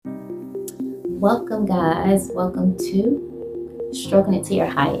Welcome, guys. Welcome to Stroking It to Your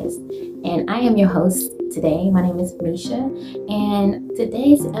Highest. And I am your host today. My name is Misha. And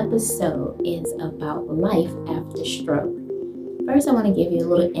today's episode is about life after stroke. First, I want to give you a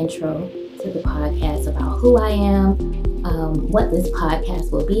little intro to the podcast about who I am, what this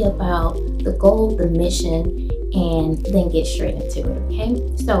podcast will be about, the goal, the mission, and then get straight into it,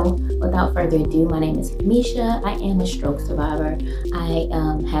 okay? So without further ado, my name is Misha. I am a stroke survivor. I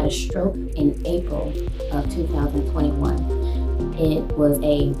had a stroke in April of 2021. It was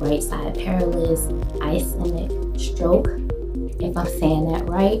a right side paralysis, ischemic stroke, if I'm saying that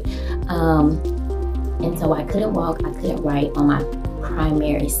right. And so I couldn't walk, I couldn't write on my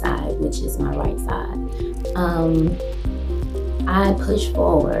primary side, which is my right side. I pushed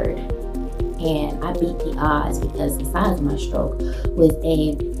forward and I beat the odds because the size of my stroke was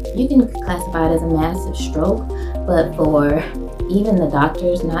you can classify it as a massive stroke, but for even the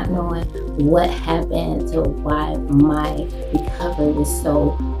doctors not knowing what happened to why my recovery was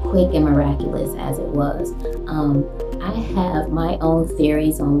so quick and miraculous as it was. I have my own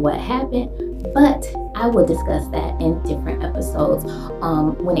theories on what happened, but I will discuss that in different episodes.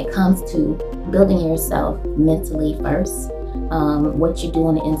 When it comes to building yourself mentally first, what you do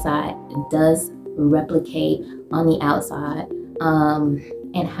on the inside does replicate on the outside,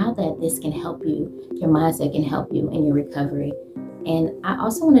 and how this can help you, your mindset can help you in your recovery. And I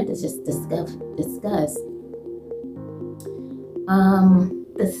also wanted to just discuss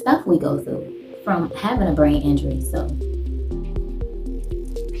the stuff we go through from having a brain injury. So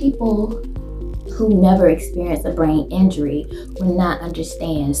people who never experienced a brain injury will not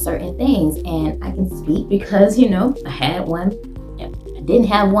understand certain things. And I can speak because, I had one. I didn't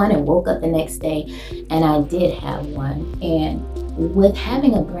have one and woke up the next day and I did have one. And with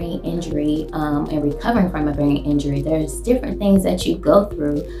having a brain injury and recovering from a brain injury, there's different things that you go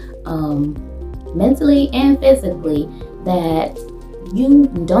through mentally and physically that you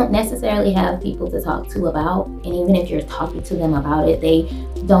don't necessarily have people to talk to about. And even if you're talking to them about it, they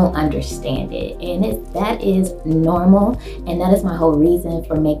don't understand it. And that is normal. And that is my whole reason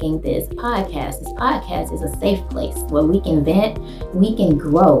for making this podcast. This podcast is a safe place where we can vent, we can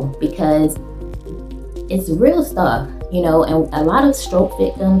grow, because it's real stuff, and a lot of stroke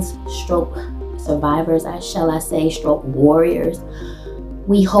victims, stroke survivors, stroke warriors,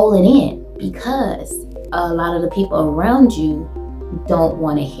 we hold it in because a lot of the people around you don't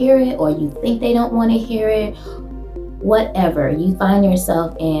want to hear it, or you think they don't want to hear it. Whatever, you find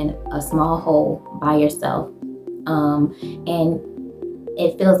yourself in a small hole by yourself, and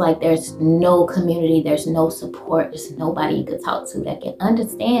it feels like there's no community, there's no support, there's nobody you could talk to that can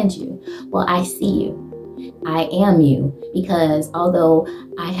understand you. Well, I see you. I am you, because although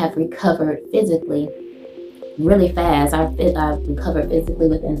I have recovered physically really fast, I recovered physically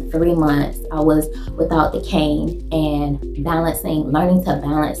within 3 months. I was without the cane and learning to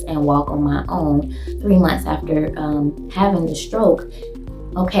balance and walk on my own 3 months after having the stroke.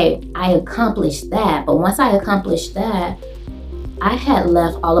 Okay, I accomplished that, but once I accomplished that, I had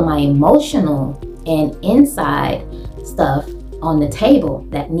left all of my emotional and inside stuff on the table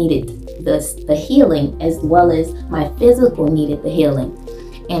that needed the healing, as well as my physical needed the healing.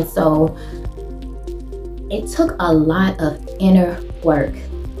 And so it took a lot of inner work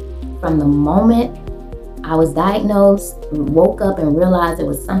from the moment I was diagnosed, woke up and realized there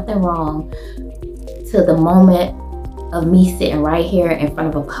was something wrong, to the moment of me sitting right here in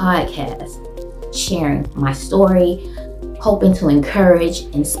front of a podcast, sharing my story, hoping to encourage,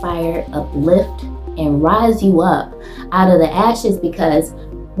 inspire, uplift, and rise you up out of the ashes. Because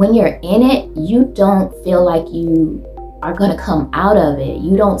when you're in it, you don't feel like you are going to come out of it.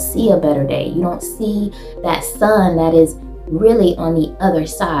 You don't see a better day. You don't see that sun that is really on the other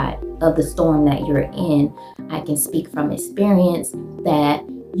side of the storm that you're in. I can speak from experience that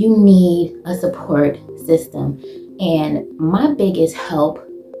you need a support system. And my biggest help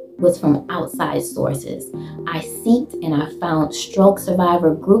was from outside sources. I seeked and I found stroke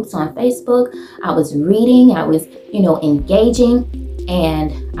survivor groups on Facebook. I was reading, I was, engaging,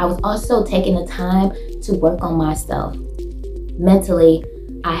 and I was also taking the time to work on myself. Mentally,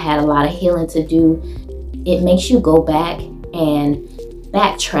 I had a lot of healing to do. It makes you go back and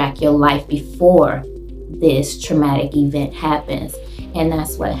backtrack your life before this traumatic event happens. And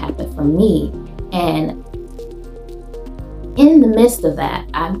that's what happened for me. And in the midst of that,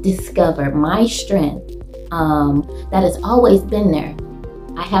 I've discovered my strength that has always been there.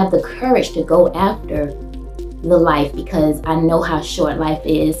 I have the courage to go after the life because I know how short life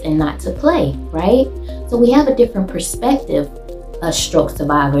is and not to play, right? So we have a different perspective, us stroke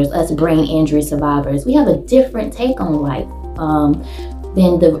survivors, us brain injury survivors. We have a different take on life.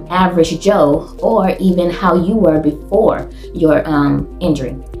 than the average Joe, or even how you were before your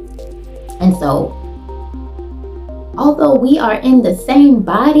injury. And so, although we are in the same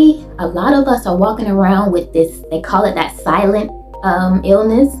body, a lot of us are walking around with this, they call it that silent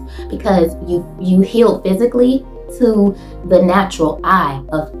illness, because you healed physically to the natural eye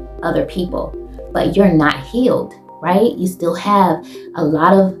of other people, but you're not healed, right? You still have a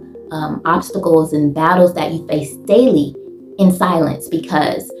lot of obstacles and battles that you face daily in silence,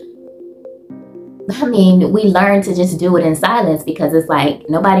 because we learn to just do it in silence because it's like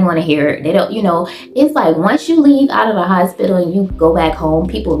nobody want to hear it. They don't, it's like once you leave out of the hospital and you go back home,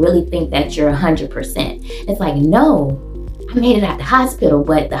 people really think that you're 100%. It's like, no, I made it out the hospital,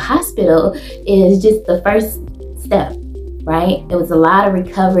 but the hospital is just the first step, right? There was a lot of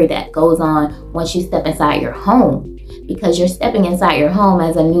recovery that goes on once you step inside your home, because you're stepping inside your home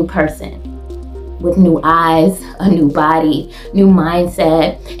as a new person with new eyes, a new body, new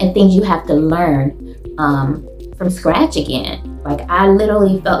mindset, and things you have to learn from scratch again. Like, I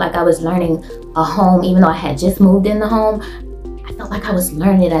literally felt like I was learning a home, even though I had just moved in the home. I felt like I was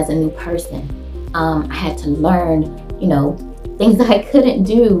learning it as a new person. I had to learn, things that I couldn't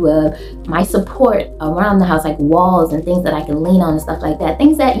do, my support around the house, like walls and things that I can lean on and stuff like that.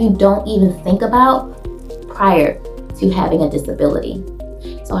 Things that you don't even think about prior to having a disability.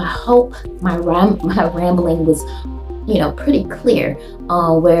 So I hope my rambling was, pretty clear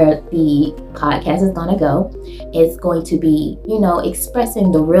on where the podcast is going to go. It's going to be,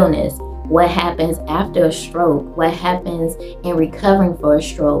 expressing the realness. What happens after a stroke? What happens in recovering for a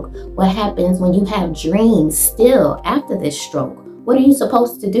stroke? What happens when you have dreams still after this stroke? What are you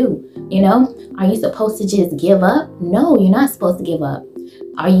supposed to do? Are you supposed to just give up? No, you're not supposed to give up.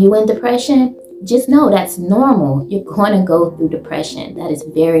 Are you in depression? Just know that's normal. You're going to go through depression. That is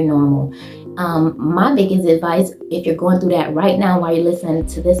very normal. My biggest advice, if you're going through that right now while you're listening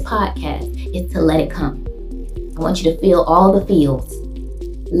to this podcast, is to let it come. I want you to feel all the feels.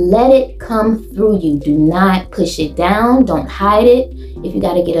 Let it come through you. Do not push it down. Don't hide it. If you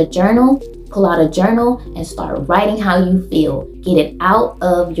got to get a journal, pull out a journal and start writing how you feel. Get it out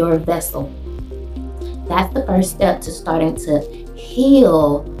of your vessel. That's the first step to starting to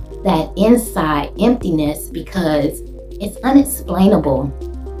heal that inside emptiness, because it's unexplainable,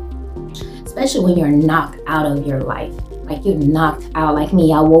 especially when you're knocked out of your life. Like, you're knocked out. Like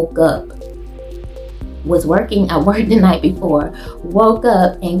me, I woke up, was working, I worked the night before, woke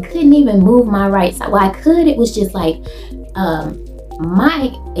up and couldn't even move my right side. Well, I could, it was just like,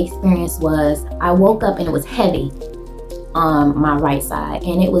 my experience was I woke up and it was heavy on my right side,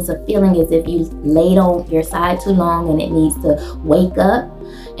 and it was a feeling as if you laid on your side too long and it needs to wake up.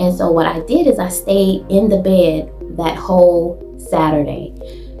 And so what I did is I stayed in the bed that whole Saturday.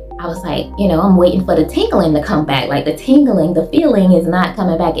 I was like, I'm waiting for the tingling to come back. Like, the feeling is not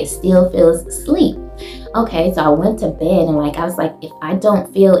coming back. It still feels sleep. Okay, so I went to bed and I was like, if I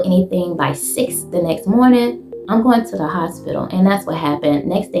don't feel anything by 6 the next morning, I'm going to the hospital. And that's what happened.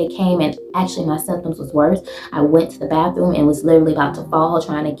 Next day came and actually my symptoms was worse. I went to the bathroom and was literally about to fall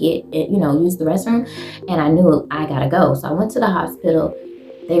trying to get it, use the restroom. And I knew I gotta go. So I went to the hospital.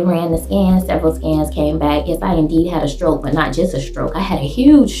 They ran the scans, several scans came back. Yes, I indeed had a stroke, but not just a stroke. I had a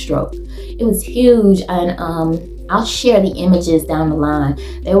huge stroke. It was huge. And I'll share the images down the line.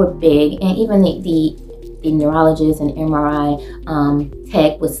 They were big. And even the neurologist and MRI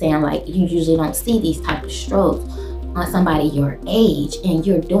tech was saying, like, you usually don't see these type of strokes on somebody your age, and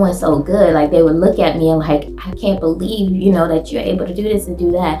you're doing so good. Like, they would look at me and like, I can't believe, that you're able to do this and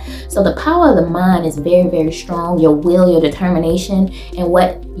do that. So the power of the mind is very, very strong. Your will, your determination, and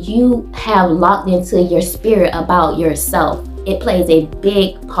what you have locked into your spirit about yourself. It plays a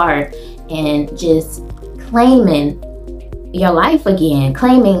big part in just claiming your life again,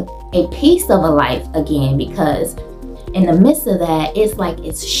 claiming a piece of a life again, because in the midst of that, it's like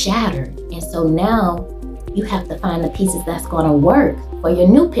it's shattered. And so now you have to find the pieces that's going to work for your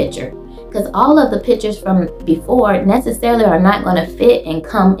new picture, because all of the pictures from before necessarily are not going to fit and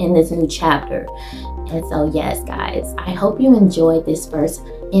come in this new chapter. And so, yes, guys, I hope you enjoyed this first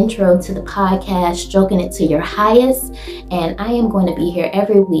intro to the podcast, Stroking It to Your Highest. And I am going to be here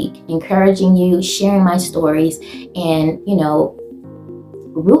every week, encouraging you, sharing my stories, and,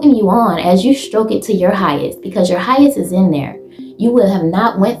 rooting you on as you stroke it to your highest, because your highest is in there. You would have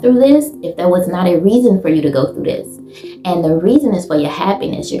not went through this if there was not a reason for you to go through this. And the reason is for your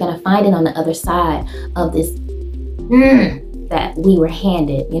happiness. You're going to find it on the other side of this that we were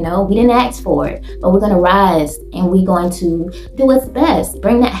handed. We didn't ask for it, but we're going to rise and we're going to do what's best.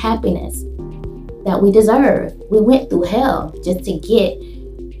 Bring that happiness that we deserve. We went through hell just to get,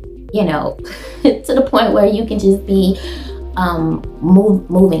 to the point where you can just be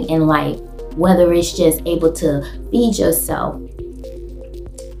moving in life, whether it's just able to feed yourself,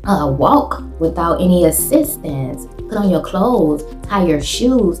 walk without any assistance, put on your clothes, tie your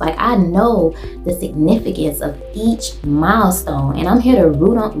shoes. Like, I know the significance of each milestone, and I'm here to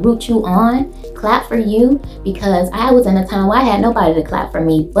root you on, clap for you, because I was in a time where I had nobody to clap for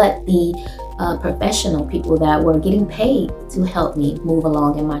me but the professional people that were getting paid to help me move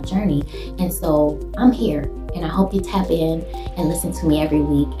along in my journey. And so I'm here, and I hope you tap in and listen to me every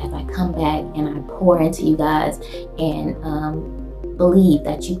week as I come back and I pour into you guys, and believe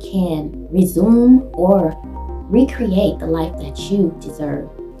that you can resume or recreate the life that you deserve.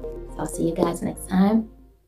 So I'll see you guys next time.